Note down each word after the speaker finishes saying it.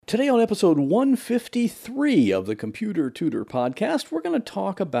Today on episode 153 of the Computer Tutor Podcast, we're going to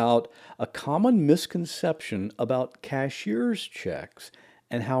talk about a common misconception about cashier's checks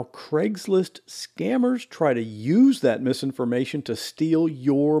and how Craigslist scammers try to use that misinformation to steal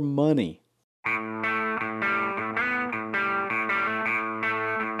your money.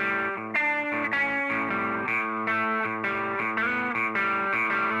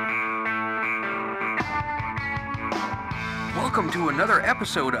 Welcome to another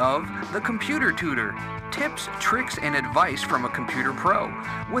episode of The Computer Tutor. Tips, tricks, and advice from a computer pro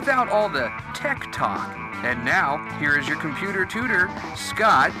without all the tech talk. And now, here is your computer tutor,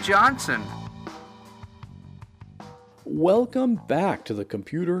 Scott Johnson. Welcome back to the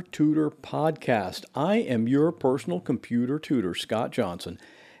Computer Tutor Podcast. I am your personal computer tutor, Scott Johnson,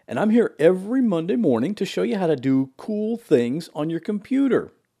 and I'm here every Monday morning to show you how to do cool things on your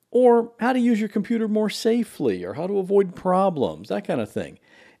computer, or how to use your computer more safely, or how to avoid problems, that kind of thing.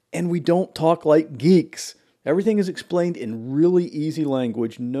 And we don't talk like geeks. Everything is explained in really easy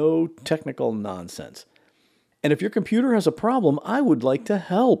language, no technical nonsense. And if your computer has a problem, I would like to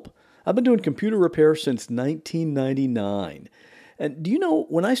help. I've been doing computer repair since 1999. And do you know,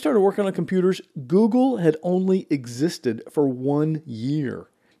 when I started working on computers, Google had only existed for 1 year.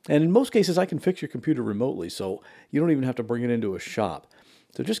 And in most cases, I can fix your computer remotely, so you don't even have to bring it into a shop.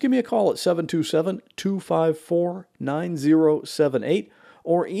 So just give me a call at 727-254-9078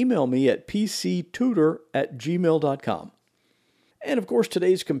 or email me at pctutor@gmail.com. And of course,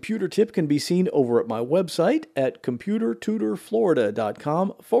 today's computer tip can be seen over at my website at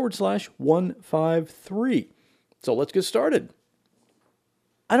computertutorflorida.com/153. So let's get started.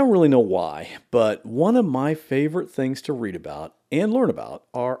 I don't really know why, but one of my favorite things to read about and learn about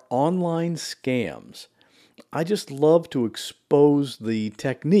are online scams. I just love to expose the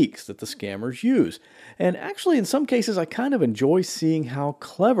techniques that the scammers use. And actually, in some cases, I kind of enjoy seeing how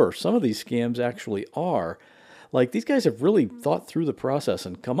clever some of these scams actually are. Like, these guys have really thought through the process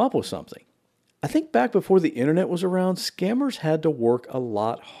and come up with something. I think back before the internet was around, scammers had to work a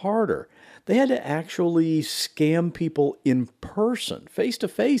lot harder. They had to actually scam people in person, face to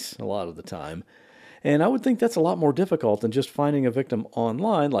face a lot of the time. And I would think that's a lot more difficult than just finding a victim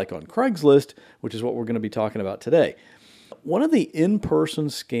online, like on Craigslist, which is what we're going to be talking about today. One of the in-person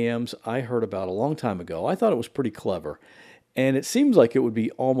scams I heard about a long time ago, I thought it was pretty clever, and it seems like it would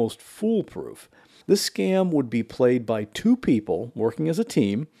be almost foolproof. This scam would be played by two people working as a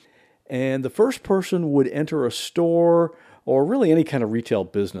team, and the first person would enter a store or really any kind of retail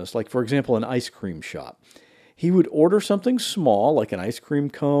business, like, for example, an ice cream shop. He would order something small, like an ice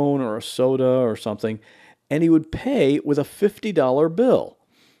cream cone or a soda or something, and he would pay with a $50 bill.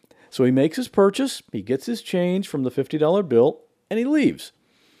 So he makes his purchase, he gets his change from the $50 bill, and he leaves.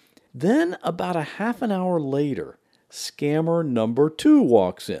 Then, about a half an hour later, scammer number 2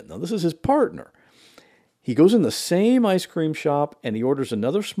 walks in. Now, this is his partner. He goes in the same ice cream shop, and he orders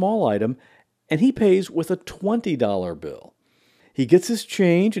another small item, and he pays with a $20 bill. He gets his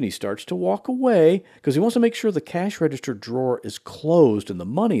change and he starts to walk away because he wants to make sure the cash register drawer is closed and the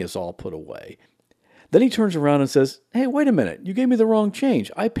money is all put away. Then he turns around and says, "Hey, wait a minute, you gave me the wrong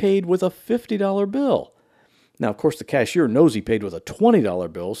change. I paid with a $50 bill." Now, of course, the cashier knows he paid with a $20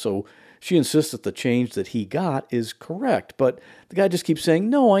 bill, so she insists that the change that he got is correct. But the guy just keeps saying,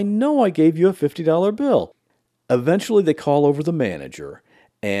 "No, I know I gave you a $50 bill." Eventually, they call over the manager,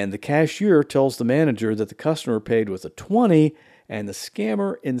 and the cashier tells the manager that the customer paid with a $20, and the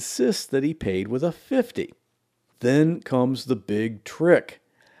scammer insists that he paid with a $50. Then comes the big trick.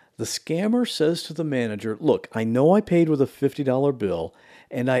 The scammer says to the manager, "Look, I know I paid with a $50 bill,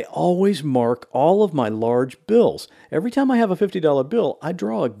 and I always mark all of my large bills. Every time I have a $50 bill, I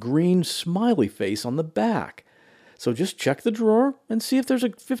draw a green smiley face on the back. So just check the drawer and see if there's a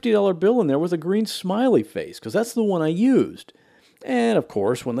 $50 bill in there with a green smiley face, because that's the one I used." And, of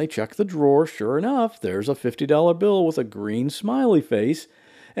course, when they check the drawer, sure enough, there's a $50 bill with a green smiley face.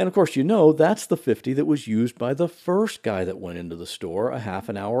 And, of course, you know that's the $50 that was used by the first guy that went into the store a half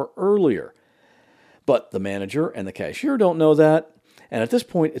an hour earlier. But the manager and the cashier don't know that. And at this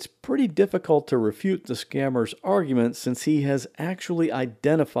point, it's pretty difficult to refute the scammer's argument since he has actually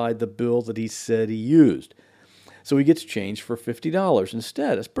identified the bill that he said he used. So he gets changed for $50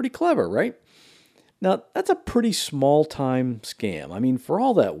 instead. It's pretty clever, right? Now, that's a pretty small-time scam. I mean, for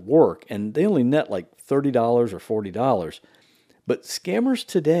all that work, and they only net like $30 or $40. But scammers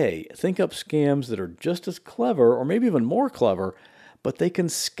today think up scams that are just as clever, or maybe even more clever, but they can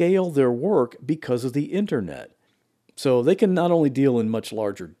scale their work because of the internet. So they can not only deal in much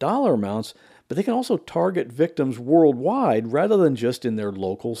larger dollar amounts, but they can also target victims worldwide rather than just in their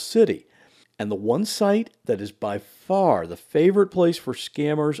local city. And the one site that is by far the favorite place for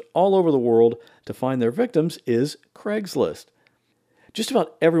scammers all over the world to find their victims is Craigslist. Just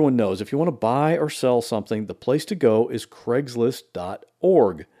about everyone knows if you want to buy or sell something, the place to go is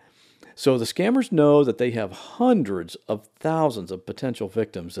Craigslist.org. So the scammers know that they have hundreds of thousands of potential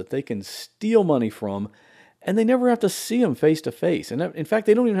victims that they can steal money from, and they never have to see them face to face. And in fact,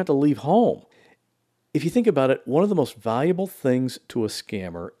 they don't even have to leave home. If you think about it, one of the most valuable things to a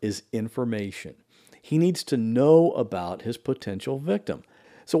scammer is information. He needs to know about his potential victim.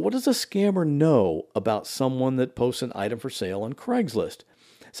 So what does a scammer know about someone that posts an item for sale on Craigslist?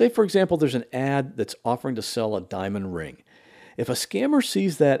 Say, for example, there's an ad that's offering to sell a diamond ring. If a scammer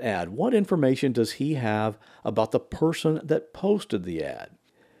sees that ad, what information does he have about the person that posted the ad?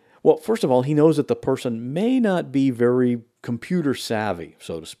 Well, first of all, he knows that the person may not be very computer savvy,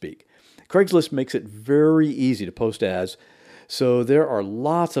 so to speak. Craigslist makes it very easy to post ads, so there are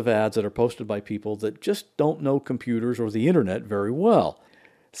lots of ads that are posted by people that just don't know computers or the internet very well.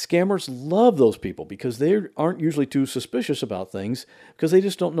 Scammers love those people because they aren't usually too suspicious about things because they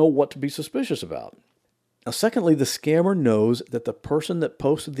just don't know what to be suspicious about. Now, secondly, the scammer knows that the person that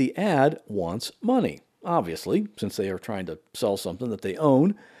posted the ad wants money, obviously, since they are trying to sell something that they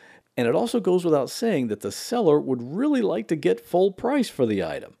own. And it also goes without saying that the seller would really like to get full price for the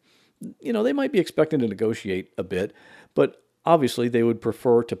item. They might be expecting to negotiate a bit, but obviously they would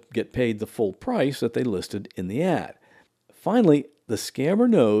prefer to get paid the full price that they listed in the ad. Finally, the scammer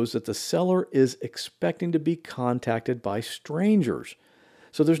knows that the seller is expecting to be contacted by strangers.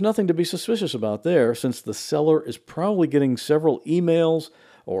 So there's nothing to be suspicious about there, since the seller is probably getting several emails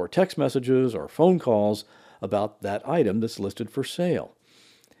or text messages or phone calls about that item that's listed for sale.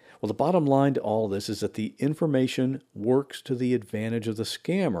 Well, the bottom line to all this is that the information works to the advantage of the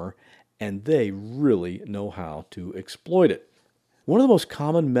scammer, and they really know how to exploit it. One of the most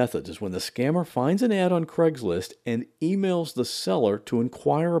common methods is when the scammer finds an ad on Craigslist and emails the seller to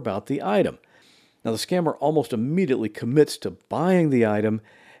inquire about the item. Now, the scammer almost immediately commits to buying the item,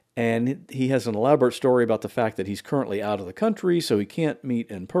 and he has an elaborate story about the fact that he's currently out of the country, so he can't meet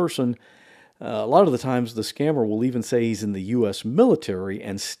in person. A lot of the times, the scammer will even say he's in the U.S. military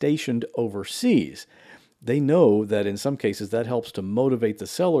and stationed overseas. They know that in some cases that helps to motivate the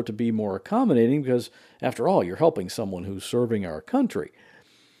seller to be more accommodating because, after all, you're helping someone who's serving our country.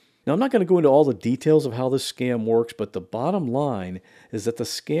 Now, I'm not going to go into all the details of how this scam works, but the bottom line is that the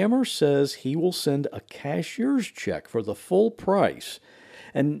scammer says he will send a cashier's check for the full price.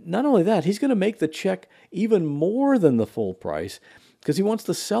 And not only that, he's going to make the check even more than the full price because he wants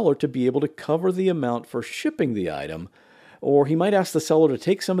the seller to be able to cover the amount for shipping the item, or he might ask the seller to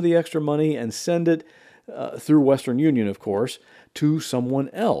take some of the extra money and send it through Western Union, of course, to someone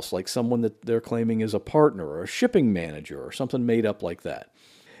else, like someone that they're claiming is a partner or a shipping manager or something made up like that.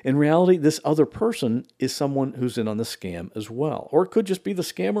 In reality, this other person is someone who's in on the scam as well, or it could just be the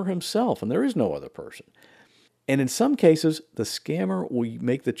scammer himself, and there is no other person. And in some cases, the scammer will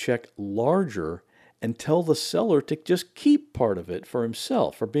make the check larger and tell the seller to just keep part of it for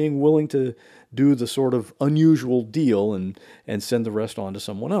himself, for being willing to do the sort of unusual deal and send the rest on to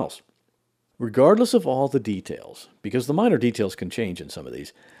someone else. Regardless of all the details, because the minor details can change in some of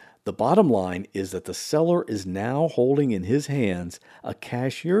these, the bottom line is that the seller is now holding in his hands a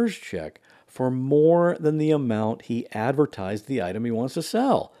cashier's check for more than the amount he advertised the item he wants to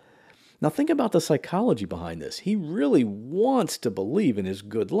sell. Now think about the psychology behind this. He really wants to believe in his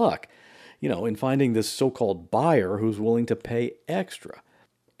good luck, in finding this so-called buyer who's willing to pay extra.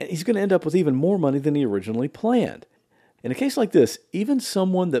 And he's going to end up with even more money than he originally planned. In a case like this, even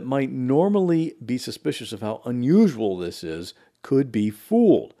someone that might normally be suspicious of how unusual this is could be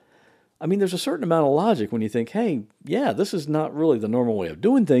fooled. I mean, there's a certain amount of logic when you think, hey, yeah, this is not really the normal way of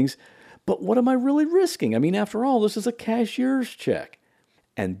doing things, but what am I really risking? I mean, after all, this is a cashier's check.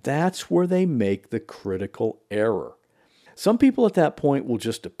 And that's where they make the critical error. Some people at that point will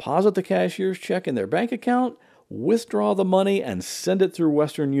just deposit the cashier's check in their bank account, withdraw the money, and send it through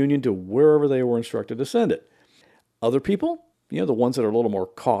Western Union to wherever they were instructed to send it. Other people, the ones that are a little more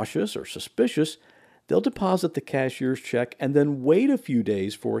cautious or suspicious, they'll deposit the cashier's check and then wait a few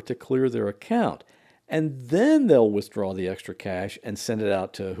days for it to clear their account. And then they'll withdraw the extra cash and send it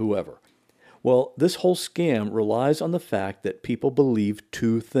out to whoever. Well, this whole scam relies on the fact that people believe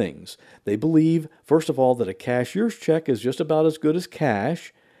two things. They believe, first of all, that a cashier's check is just about as good as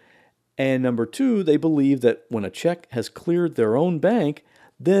cash. And number two, they believe that when a check has cleared their own bank,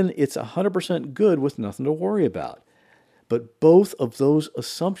 then it's 100% good with nothing to worry about. But both of those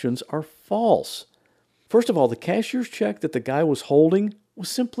assumptions are false. First of all, the cashier's check that the guy was holding was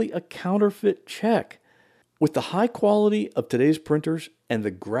simply a counterfeit check. With the high quality of today's printers and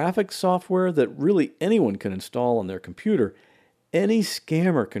the graphics software that really anyone can install on their computer, any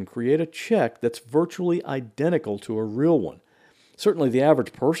scammer can create a check that's virtually identical to a real one. Certainly the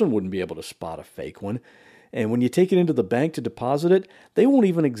average person wouldn't be able to spot a fake one. And when you take it into the bank to deposit it, they won't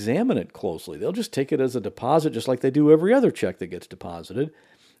even examine it closely. They'll just take it as a deposit just like they do every other check that gets deposited.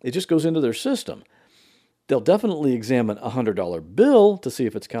 It just goes into their system. They'll definitely examine a $100 bill to see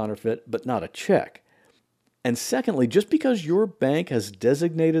if it's counterfeit, but not a check. And secondly, just because your bank has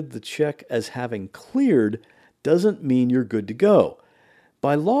designated the check as having cleared doesn't mean you're good to go.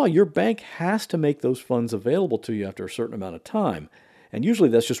 By law, your bank has to make those funds available to you after a certain amount of time, and usually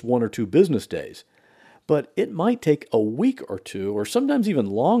that's just 1 or 2 business days. But it might take a week or 2, or sometimes even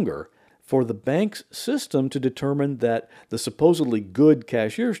longer, for the bank's system to determine that the supposedly good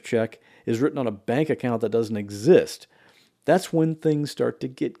cashier's check is written on a bank account that doesn't exist. That's when things start to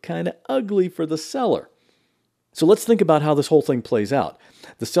get kind of ugly for the seller. So let's think about how this whole thing plays out.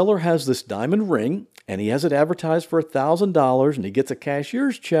 The seller has this diamond ring, and he has it advertised for $1,000, and he gets a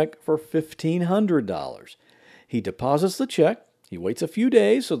cashier's check for $1,500. He deposits the check, he waits a few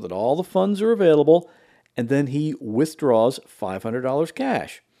days so that all the funds are available, and then he withdraws $500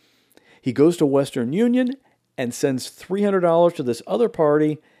 cash. He goes to Western Union and sends $300 to this other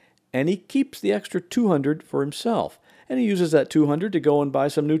party, and he keeps the extra $200 for himself. And he uses that $200 to go and buy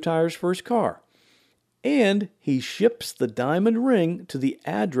some new tires for his car. And he ships the diamond ring to the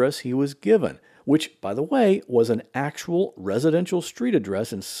address he was given, which, by the way, was an actual residential street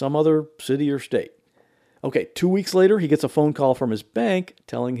address in some other city or state. Okay, 2 weeks later, he gets a phone call from his bank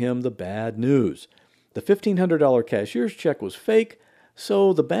telling him the bad news. The $1,500 cashier's check was fake,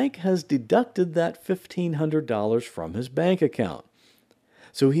 so the bank has deducted that $1,500 from his bank account.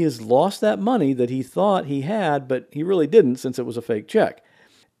 So he has lost that money that he thought he had, but he really didn't since it was a fake check.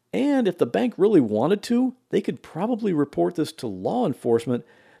 And if the bank really wanted to, they could probably report this to law enforcement,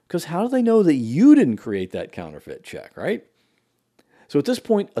 because how do they know that you didn't create that counterfeit check, right? So at this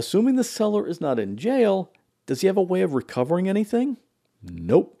point, assuming the seller is not in jail, does he have a way of recovering anything?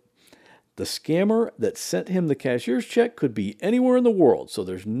 Nope. The scammer that sent him the cashier's check could be anywhere in the world, so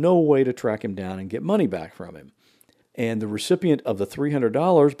there's no way to track him down and get money back from him. And the recipient of the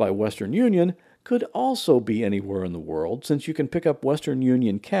 $300 by Western Union could also be anywhere in the world, since you can pick up Western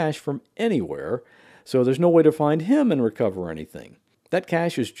Union cash from anywhere, so there's no way to find him and recover anything. That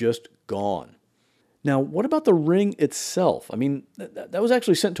cash is just gone. Now, what about the ring itself? I mean, that was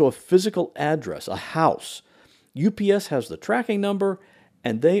actually sent to a physical address, a house. UPS has the tracking number,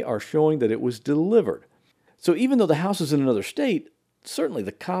 and they are showing that it was delivered. So even though the house is in another state, certainly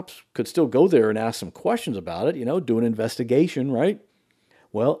the cops could still go there and ask some questions about it, do an investigation, right?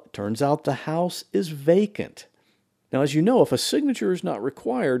 Well, it turns out the house is vacant. Now, as you know, if a signature is not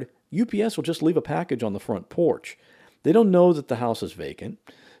required, UPS will just leave a package on the front porch. They don't know that the house is vacant.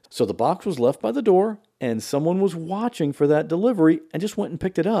 So the box was left by the door, and someone was watching for that delivery and just went and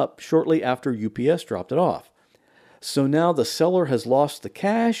picked it up shortly after UPS dropped it off. So now the seller has lost the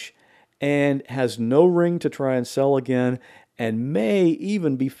cash and has no ring to try and sell again, and may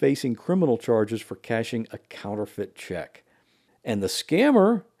even be facing criminal charges for cashing a counterfeit check. And the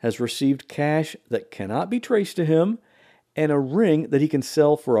scammer has received cash that cannot be traced to him and a ring that he can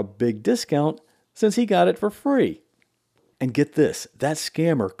sell for a big discount since he got it for free. And get this, that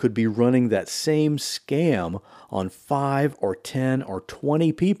scammer could be running that same scam on 5 or 10 or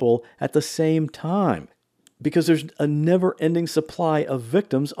 20 people at the same time, because there's a never-ending supply of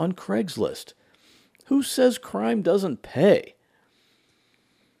victims on Craigslist. Who says crime doesn't pay?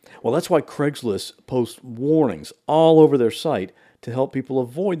 Well, that's why Craigslist posts warnings all over their site to help people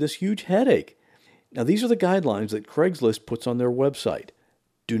avoid this huge headache. Now, these are the guidelines that Craigslist puts on their website.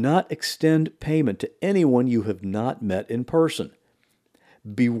 Do not extend payment to anyone you have not met in person.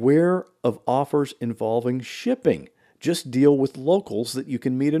 Beware of offers involving shipping. Just deal with locals that you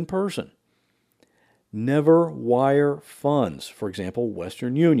can meet in person. Never wire funds. For example,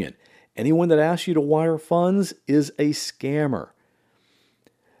 Western Union. Anyone that asks you to wire funds is a scammer.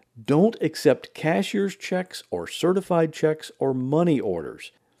 Don't accept cashier's checks or certified checks or money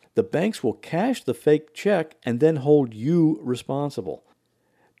orders. The banks will cash the fake check and then hold you responsible.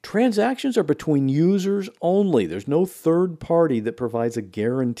 Transactions are between users only. There's no third party that provides a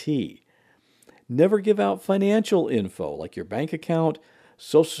guarantee. Never give out financial info like your bank account,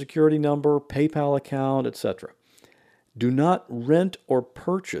 Social Security number, PayPal account, etc. Do not rent or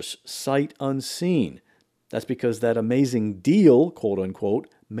purchase sight unseen. That's because that amazing deal, quote unquote,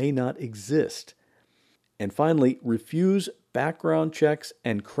 may not exist. And finally, refuse background checks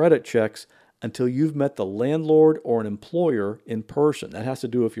and credit checks until you've met the landlord or an employer in person. That has to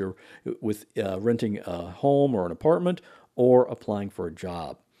do if you're with renting a home or an apartment or applying for a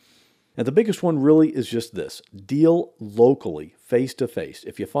job. And the biggest one really is just this: deal locally, face to face.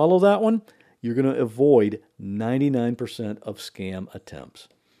 If you follow that one, you're going to avoid 99% of scam attempts.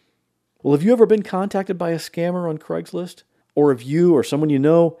 Well, have you ever been contacted by a scammer on Craigslist? Or have you or someone you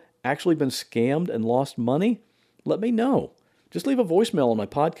know actually been scammed and lost money? Let me know. Just leave a voicemail on my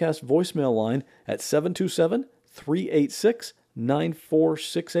podcast voicemail line at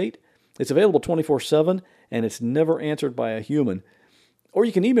 727-386-9468. It's available 24/7, and it's never answered by a human. Or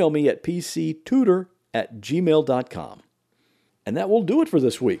you can email me at pctutor@gmail.com. And that will do it for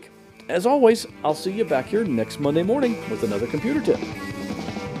this week. As always, I'll see you back here next Monday morning with another computer tip.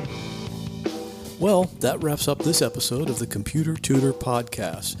 Well, that wraps up this episode of the Computer Tutor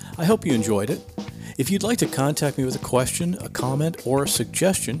Podcast. I hope you enjoyed it. If you'd like to contact me with a question, a comment, or a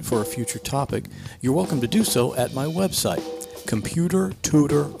suggestion for a future topic, you're welcome to do so at my website,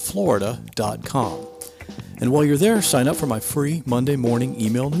 computertutorflorida.com. And while you're there, sign up for my free Monday morning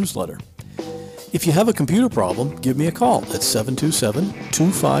email newsletter. If you have a computer problem, give me a call at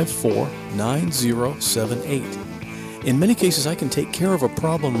 727-254-9078. In many cases, I can take care of a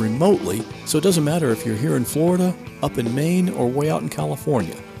problem remotely, so it doesn't matter if you're here in Florida, up in Maine, or way out in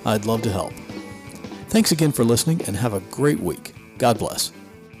California. I'd love to help. Thanks again for listening, and have a great week. God bless.